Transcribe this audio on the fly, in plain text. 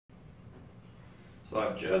So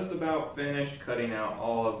I've just about finished cutting out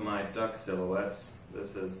all of my duck silhouettes.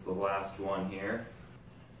 This is the last one here.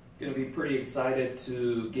 Gonna be pretty excited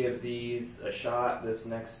to give these a shot this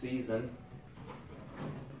next season.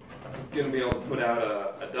 Gonna be able to put out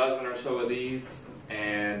a dozen or so of these,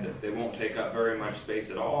 and they won't take up very much space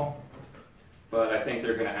at all. But I think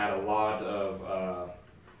they're gonna add a lot of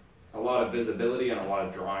visibility and a lot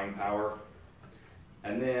of drawing power.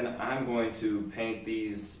 And then I'm going to paint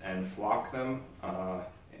these and flock them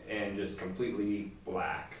in just completely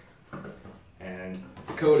black. And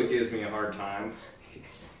Dakota gives me a hard time.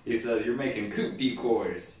 He says, "You're making coot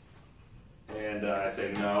decoys." And I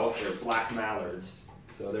say, no, they're black mallards.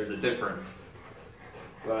 So there's a difference.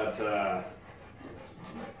 But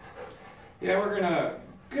yeah, we're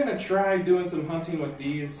gonna try doing some hunting with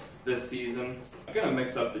these this season. I'm gonna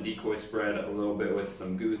mix up the decoy spread a little bit with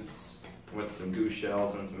some goose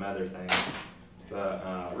shells and some other things.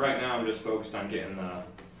 But right now I'm just focused on getting the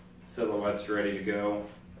silhouettes ready to go.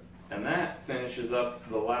 And that finishes up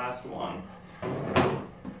the last one.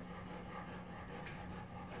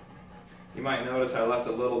 You might notice I left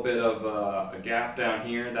a little bit of a gap down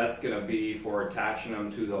here. That's going to be for attaching them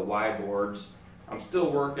to the Y boards. I'm still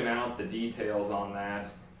working out the details on that.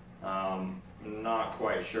 Not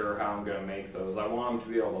quite sure how I'm going to make those. I want them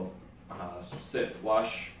to be able to sit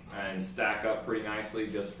flush and stack up pretty nicely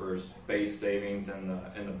just for space savings in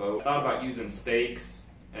the boat. I thought about using stakes,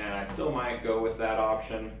 and I still might go with that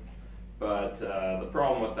option. But the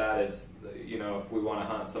problem with that is, you know, if we want to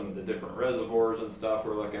hunt some of the different reservoirs and stuff,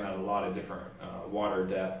 we're looking at a lot of different water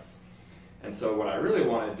depths. And so what I really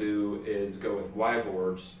want to do is go with Y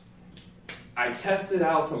boards. I tested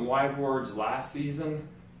out some Y boards last season,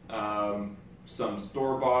 some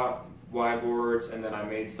store-bought Y boards, and then I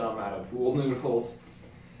made some out of pool noodles.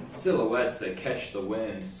 Silhouettes that catch the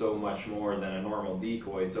wind so much more than a normal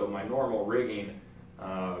decoy, so my normal rigging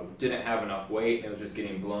didn't have enough weight, and it was just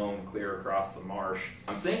getting blown clear across the marsh.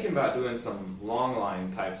 I'm thinking about doing some long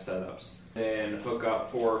line type setups and hook up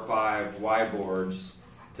 4 or 5 Y boards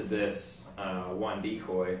to this one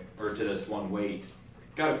decoy, or to this one weight.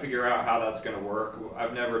 Got to figure out how that's going to work.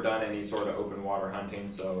 I've never done any sort of open water hunting,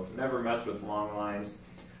 so never messed with long lines.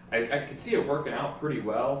 I could see it working out pretty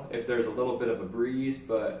well if there's a little bit of a breeze,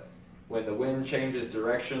 but when the wind changes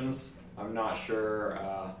directions, I'm not sure.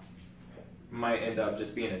 Might end up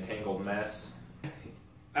just being a tangled mess.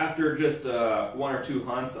 After just 1 or 2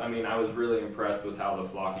 hunts, I mean, I was really impressed with how the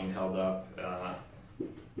flocking held up.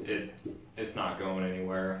 It's not going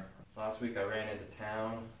anywhere. Last week I ran into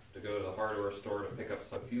town to go to the hardware store to pick up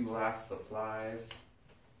a few last supplies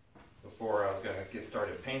before I was going to get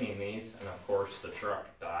started painting these, and of course the truck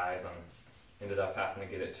dies and ended up having to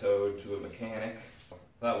get it towed to a mechanic.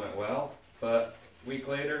 That went well, but a week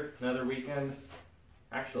later, another weekend,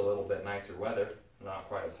 actually a little bit nicer weather, not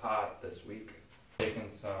quite as hot this week. Taking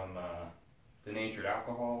some denatured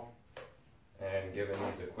alcohol and giving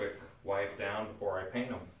these a quick wipe down before I paint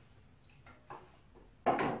them.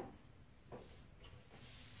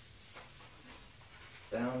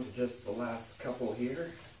 Down to just the last couple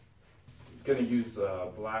here. Gonna use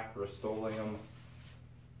black Rust-Oleum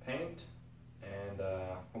paint, and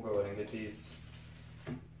we'll go ahead and get these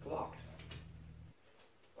flocked.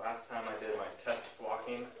 Last time I did my test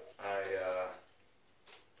flocking, I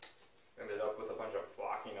ended up with a bunch of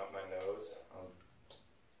flocking up my nose. I was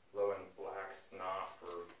blowing black snot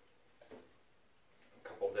for a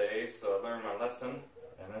couple days, so I learned my lesson,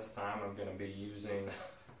 and this time I'm going to be using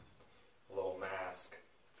a little mask.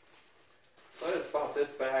 So I just bought this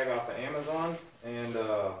bag off of Amazon, and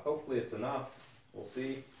hopefully it's enough. We'll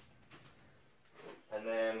see. And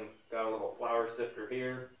then got a little flour sifter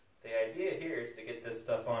here. The idea here is to get this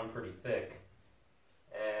stuff on pretty thick.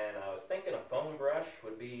 And I was thinking a foam brush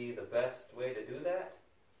would be the best way to do that.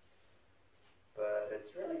 But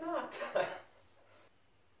it's really not.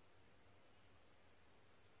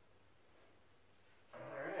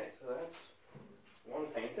 Alright, so that's one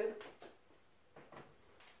painted.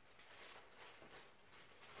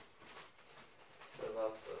 Fill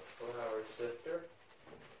up the flour sifter.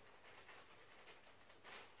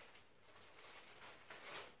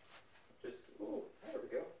 There we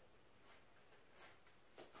go.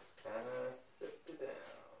 Sift it down.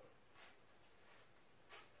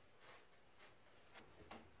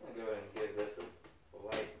 I'm going to go ahead and give this a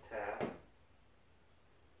light tap.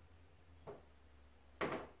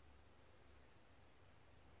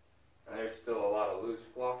 And there's still a lot of loose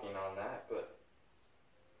flocking on that, but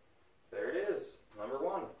there it is, number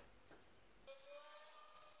 1.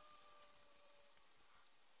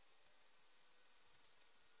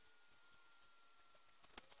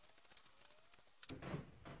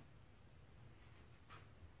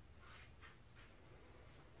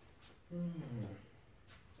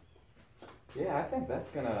 Yeah, I think that's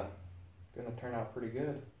gonna turn out pretty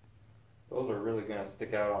good. Those are really gonna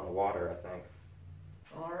stick out on the water, I think.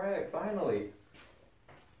 All right, finally,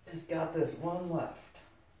 just got this one left.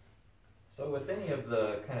 So with any of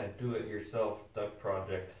the kind of do-it-yourself duck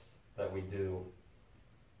projects that we do,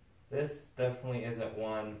 this definitely isn't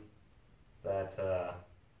one that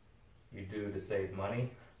you do to save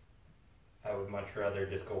money. I would much rather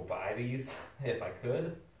just go buy these if I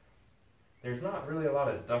could. There's not really a lot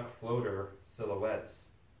of duck floater silhouettes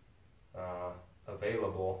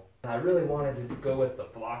available. I really wanted to go with the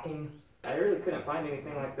flocking. I really couldn't find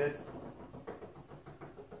anything like this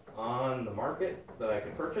on the market that I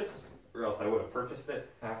could purchase, or else I would have purchased it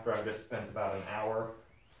after I just spent about an hour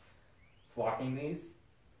flocking these.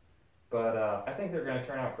 But I think they're going to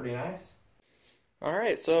turn out pretty nice.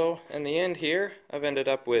 Alright, so in the end here, I've ended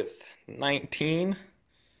up with 19.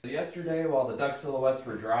 Yesterday, while the duck silhouettes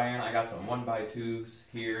were drying, I got some 1x2s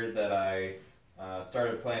here that I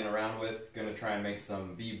started playing around with. Gonna try and make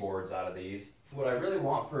some V-boards out of these. What I really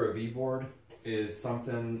want for a V-board is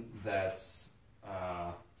something that's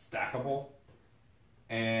stackable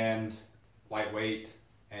and lightweight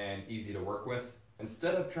and easy to work with.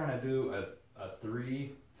 Instead of trying to do a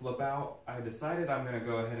 3 flip out, I decided I'm going to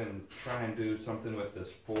go ahead and try and do something with this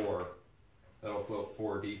 4 that'll float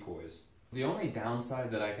 4 decoys. The only downside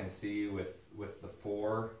that I can see with the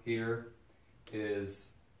 4 here is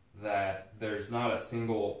that there's not a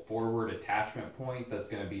single forward attachment point that's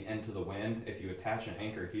going to be into the wind. If you attach an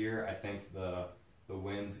anchor here, I think the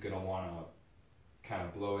wind's going to want to kind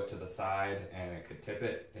of blow it to the side and it could tip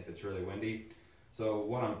it if it's really windy. So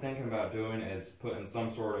what I'm thinking about doing is putting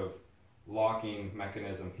some sort of locking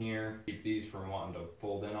mechanism here, keep these from wanting to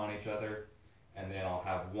fold in on each other, and then I'll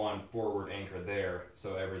have one forward anchor there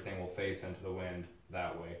so everything will face into the wind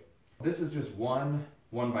that way. This is just one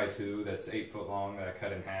 1x2 that's 8 foot long that I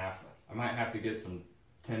cut in half. I might have to get some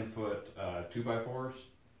 10-foot 2x4s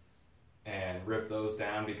and rip those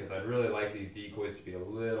down because I'd really like these decoys to be a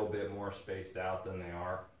little bit more spaced out than they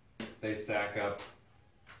are. They stack up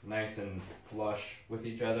nice and flush with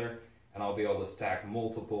each other, and I'll be able to stack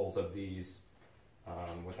multiples of these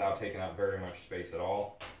without taking up very much space at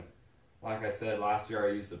all. Like I said, last year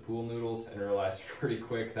I used the pool noodles and realized pretty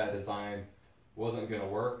quick that design wasn't going to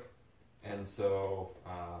work. And so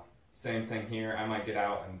same thing here, I might get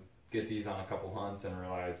out and get these on a couple hunts and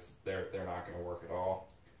realize they're not going to work at all.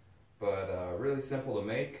 But really simple to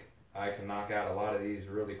make. I can knock out a lot of these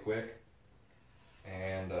really quick,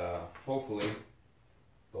 and hopefully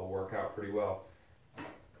they'll work out pretty well.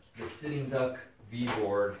 The sitting duck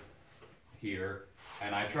V-board here,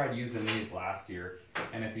 and I tried using these last year,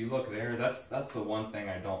 and if you look there, that's the one thing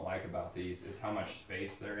I don't like about these is how much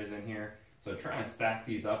space there is in here. So trying to stack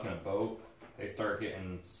these up in a boat, they start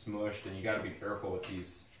getting smushed, and you got to be careful with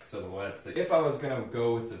these silhouettes. If I was going to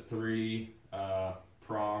go with the 3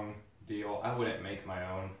 prong deal, I wouldn't make my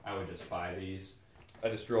own. I would just buy these. I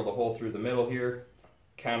just drilled a hole through the middle here,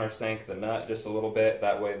 countersink the nut just a little bit,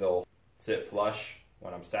 that way they'll sit flush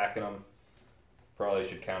when I'm stacking them. Probably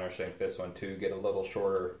should countersink this one too, get a little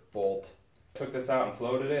shorter bolt. Took this out and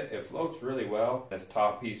floated it. It floats really well. This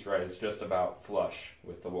top piece right is just about flush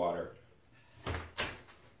with the water.